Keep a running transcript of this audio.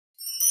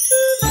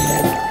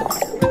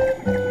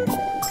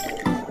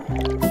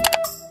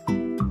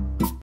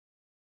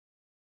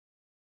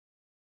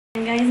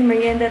Guys,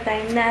 merienda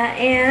time na.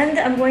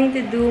 And I'm going to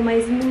do my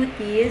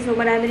smoothie. So,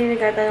 marami rin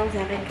nagtatanong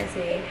sa akin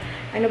kasi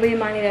ano ba yung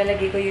mga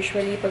nilalagay ko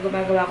usually pag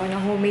gumagawa ko ng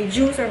homemade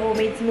juice or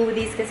homemade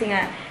smoothies. Kasi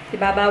nga,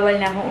 diba, bawal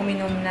na akong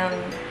uminom ng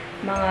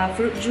mga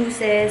fruit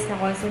juices na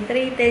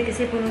concentrated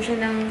kasi puno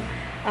siya ng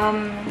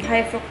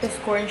high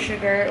fructose corn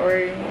sugar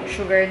or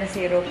sugar na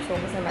syrup. So,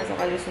 masama sa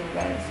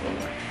kalusugan. So,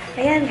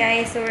 ayan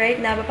guys. So,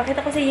 right now,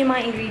 papakita ko sa inyo yung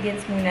mga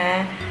ingredients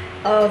muna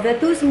of the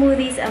 2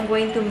 smoothies I'm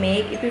going to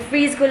make.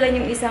 I-freeze ko lang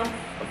yung isang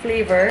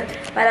flavor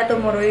para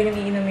tomorrow yun yung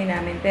iinumin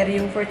namin. Pero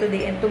yung for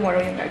today and tomorrow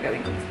yung gagawin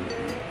ko.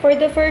 For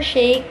the first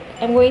shake,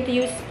 I'm going to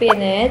use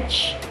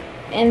spinach.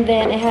 And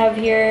then, I have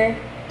here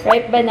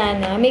ripe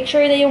banana. Make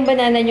sure na yung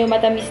banana nyo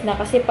matamis na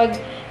kasi pag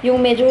yung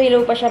medyo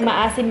hilaw pa siya,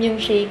 maasim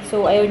yung shake.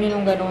 So, ayaw nyo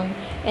nung ganun.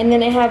 And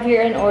then, I have here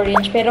an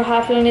orange. Pero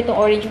half lang nitong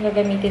orange yung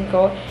gagamitin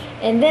ko.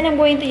 And then, I'm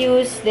going to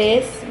use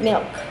this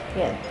milk.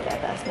 Yan,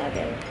 tataas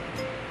natin.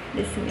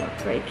 This milk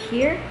right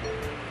here.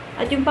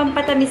 At yung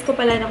pampatamis ko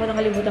pala,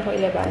 nakalimutan ko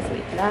ilabas.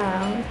 Wait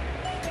lang.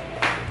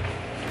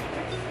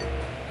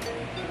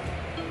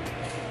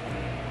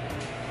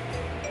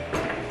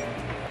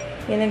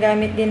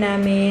 Ginagamit din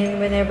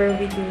namin whenever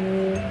we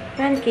do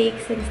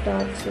pancakes and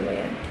stuff. So,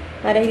 ayan.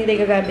 Para hindi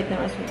tayo gagamit ng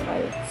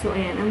asukal. So,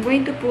 ayan. I'm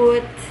going to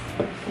put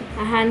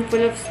a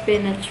handful of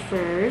spinach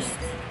first.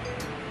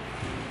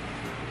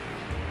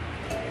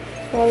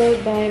 Followed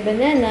by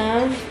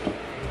banana.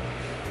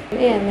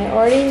 Ayan, may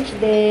orange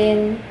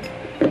din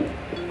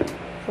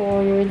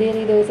for your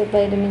daily dose of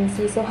vitamin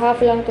C. So,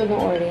 half lang to ng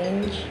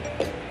orange.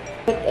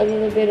 Put a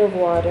little bit of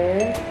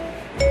water.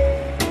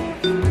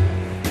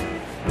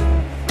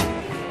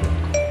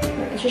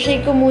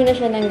 Shake ko muna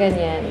siya ng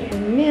ganyan.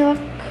 Milk.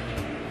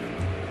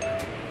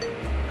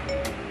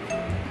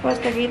 Tapos,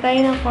 lagay tayo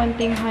ng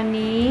konting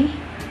honey.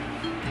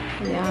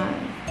 Ayan.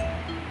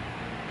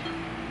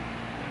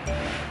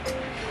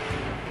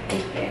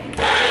 Okay.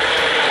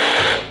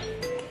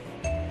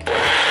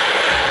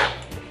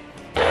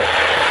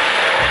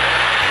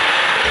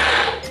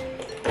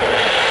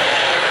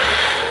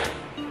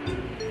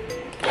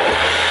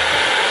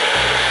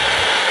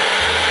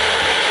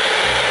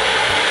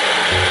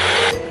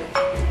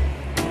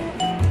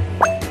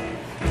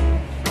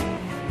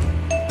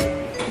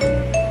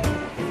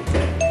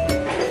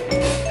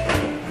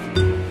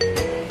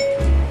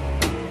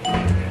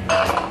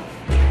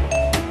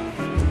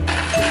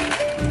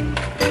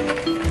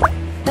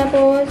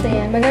 Tapos,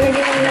 ayan,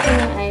 maglalagay kami natin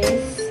ng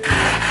ice.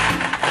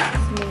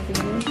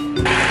 Smoothie.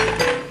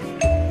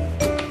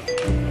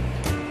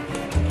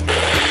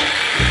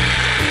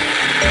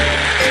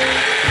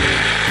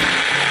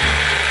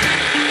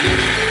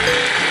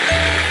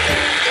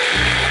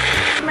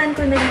 Naman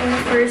ko na yung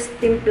first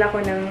timpla ko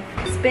ng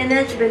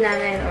spinach,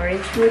 banana, and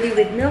orange smoothie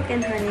with milk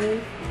and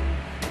honey.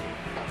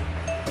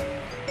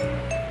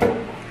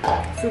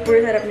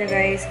 Super sarap niya,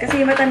 guys.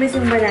 Kasi matamis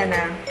yung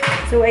banana.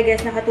 So, I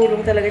guess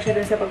nakatulong talaga siya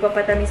dun sa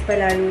pagpapatamis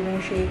palalo ng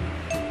shake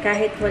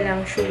kahit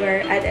walang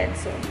sugar added.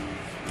 So,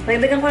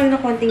 magdagdagan ko lang ng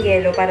konting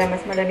yelo para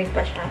mas malamig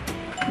pa siya.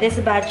 This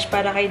batch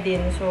para kay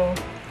Din. So,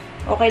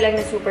 okay lang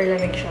na super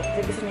lamig siya.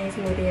 Kasi gusto niya yung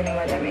smoothie niya ng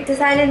malamig.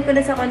 Sasalin ko na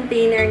sa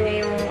container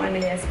niya yung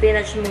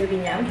spinach smoothie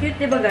niya. Ang cute,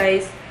 diba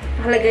guys?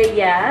 Nakalagay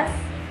yes.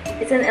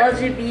 It's an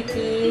LGBT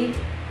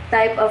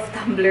type of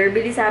tumbler.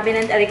 Bili sa akin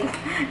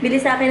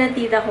ng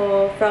tita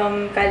ko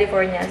from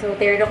California. So,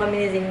 tero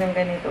kami ni Zing ng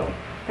ganito.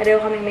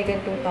 Pareho kaming may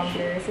ganitong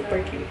tumbler. Super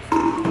cute.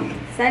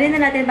 Salin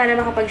na natin para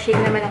makapag-shake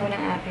naman ako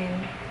ng akin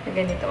na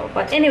ganito.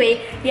 But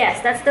anyway, yes,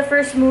 that's the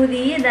first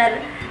smoothie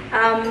that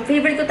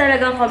favorite ko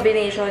talagang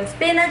combination.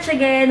 Spinach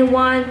again,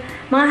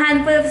 mga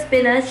handful of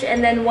spinach,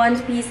 and then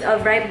 1 piece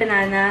of ripe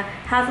banana,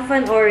 half of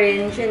an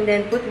orange, and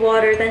then put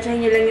water,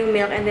 tansyahin nyo lang yung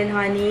milk, and then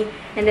honey,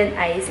 and then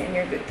ice, and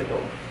you're good to go.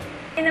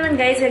 Okay naman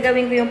guys,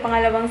 gagawin ko yung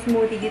pangalawang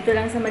smoothie dito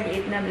lang sa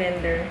maliit na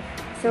blender.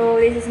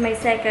 So, this is my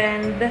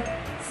second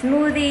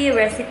smoothie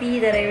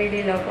recipe that I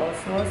really love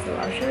also. So,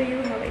 I'll show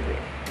you how I do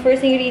it.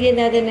 First ingredient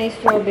natin ay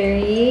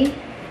strawberry.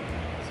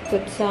 Let's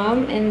put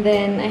some. And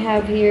then, I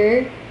have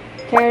here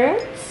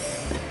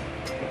carrots.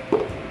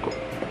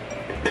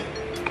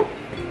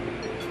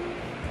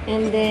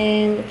 And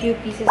then, a few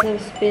pieces of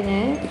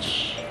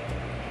spinach.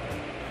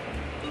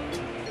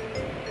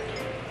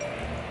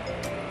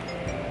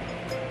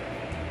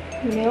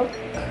 Milk.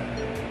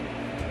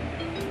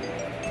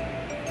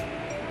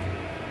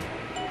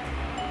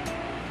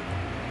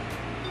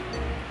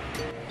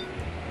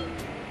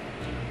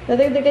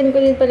 Nadagdagan ko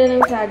din pala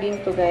ng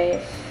saging to,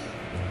 guys.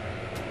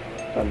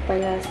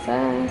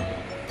 Pampalasa.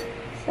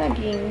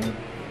 Saging.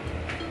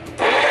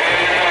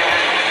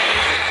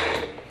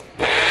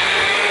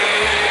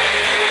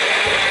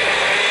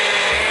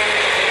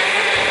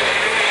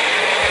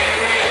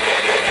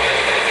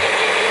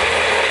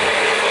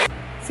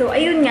 So,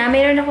 ayun nga,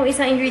 mayroon akong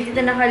isang ingredient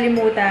na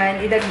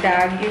nakalimutan,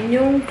 idagdag. Yun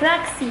yung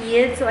flax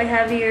seeds. So, I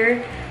have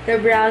here the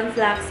brown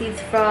flax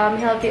seeds from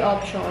Healthy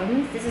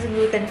Options. This is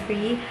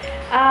gluten-free.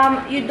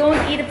 You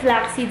don't eat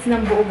flax seeds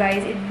ng buo,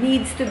 guys. It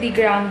needs to be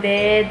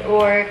grounded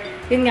or,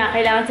 yun nga,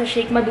 kailangan sa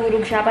shake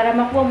madurog siya para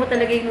makuha mo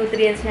talaga yung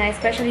nutrients niya,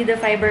 especially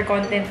the fiber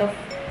content of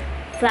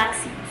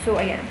flaxseed.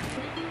 So, ayan.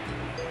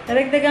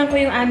 Naragdagan ko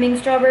yung aming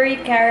strawberry,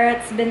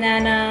 carrots,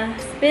 banana,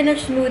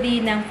 spinach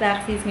smoothie ng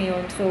flaxseeds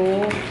ngayon.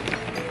 So,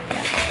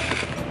 yeah.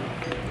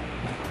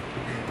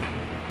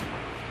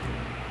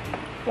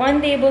 1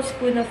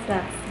 tablespoon of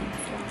flaxseeds.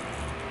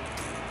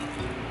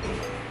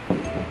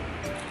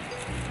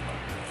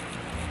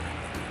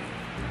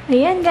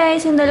 Ayan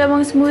guys, yung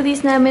dalawang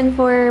smoothies namin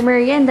for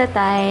merienda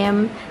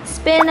time.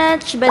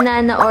 Spinach,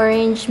 banana,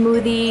 orange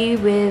smoothie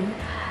with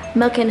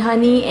milk and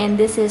honey. And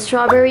this is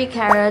strawberry,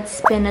 carrots,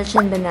 spinach,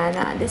 and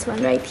banana. This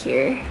one right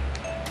here.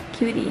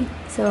 Cutie.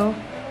 So,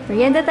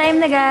 merienda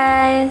time na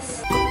guys!